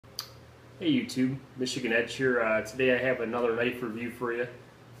Hey YouTube, Michigan Edge here. Today I have another knife review for you.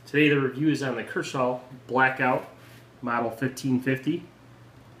 Today the review is on the Kershaw Blackout model 1550.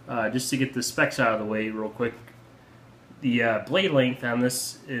 Just to get the specs out of the way real quick. The blade length on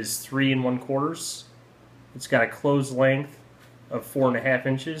this is 3 1/4. It's got a closed length of 4.5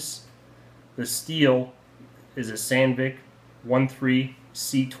 inches. The steel is a Sandvik 13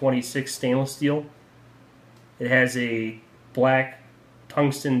 C26 stainless steel. It has a black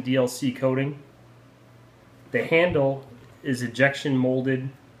tungsten DLC coating. The handle is ejection molded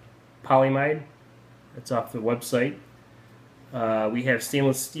polyamide. That's off the website. We have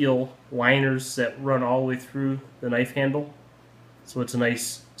stainless steel liners that run all the way through the knife handle, so it's a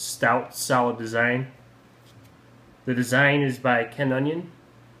nice stout solid design. The design is by Ken Onion.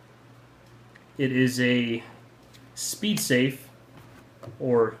 It is a speed safe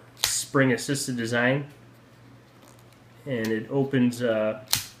or spring assisted design, and it opens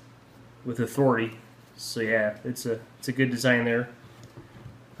with authority. So yeah, it's a good design there.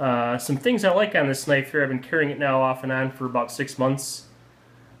 Some things I like on this knife here. I've been carrying it now off and on for about 6 months.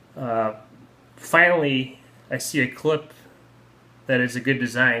 Finally, I see a clip that is a good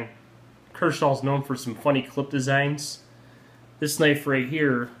design. Kershaw's known for some funny clip designs. This knife right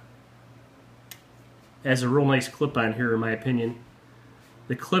here has a real nice clip on here, in my opinion.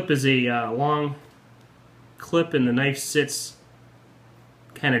 The clip is a long clip, and the knife sits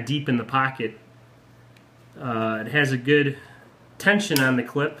kind of deep in the pocket. It has a good tension on the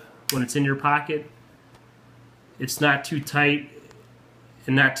clip when it's in your pocket. It's not too tight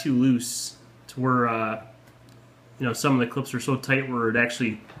and not too loose to where some of the clips are so tight where it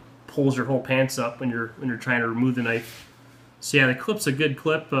actually pulls your whole pants up when you're trying to remove the knife. So yeah, the clip's a good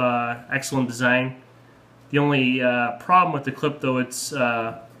clip, excellent design. The only problem with the clip, though, it's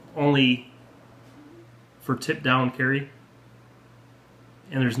only for tip down carry,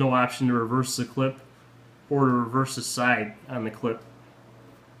 and there's no option to reverse the clip or to reverse the side on the clip.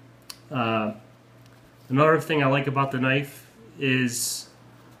 Another thing I like about the knife is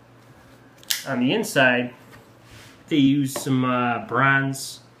on the inside they use some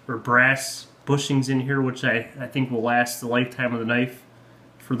bronze or brass bushings in here, which I think will last the lifetime of the knife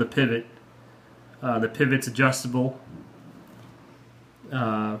for the pivot. The pivot's adjustable.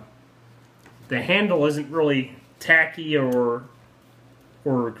 The handle isn't really tacky or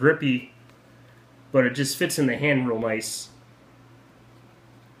grippy, but it just fits in the hand real nice.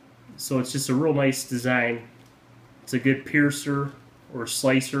 So it's just a real nice design. It's a good piercer or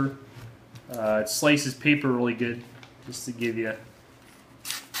slicer. It slices paper really good, just to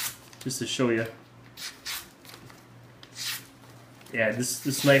show you. Yeah,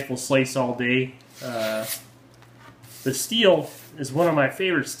 this knife will slice all day. The steel is one of my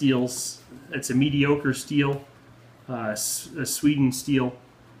favorite steels. It's a mediocre steel, a Sweden steel.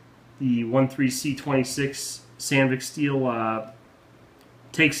 The 13 C26 Sandvik steel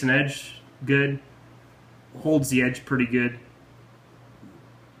takes an edge good, holds the edge pretty good.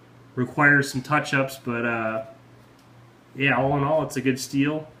 Requires some touch-ups, but yeah, all in all, it's a good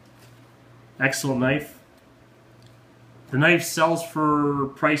steel. Excellent knife. The knife sells for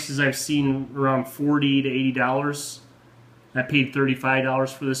prices I've seen around $40 to $80. I paid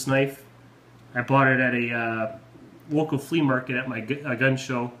 $35 for this knife. I bought it at a local flea market at my gun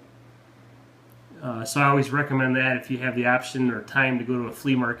show. So I always recommend that if you have the option or time to go to a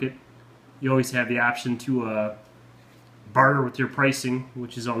flea market. You always have the option to barter with your pricing,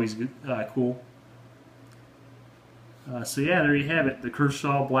 which is always good, cool. So yeah, there you have it. The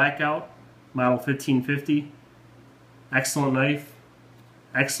Kershaw Blackout, model 1550. Excellent knife,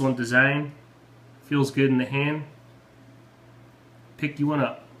 excellent design, feels good in the hand. Pick you one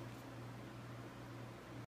up.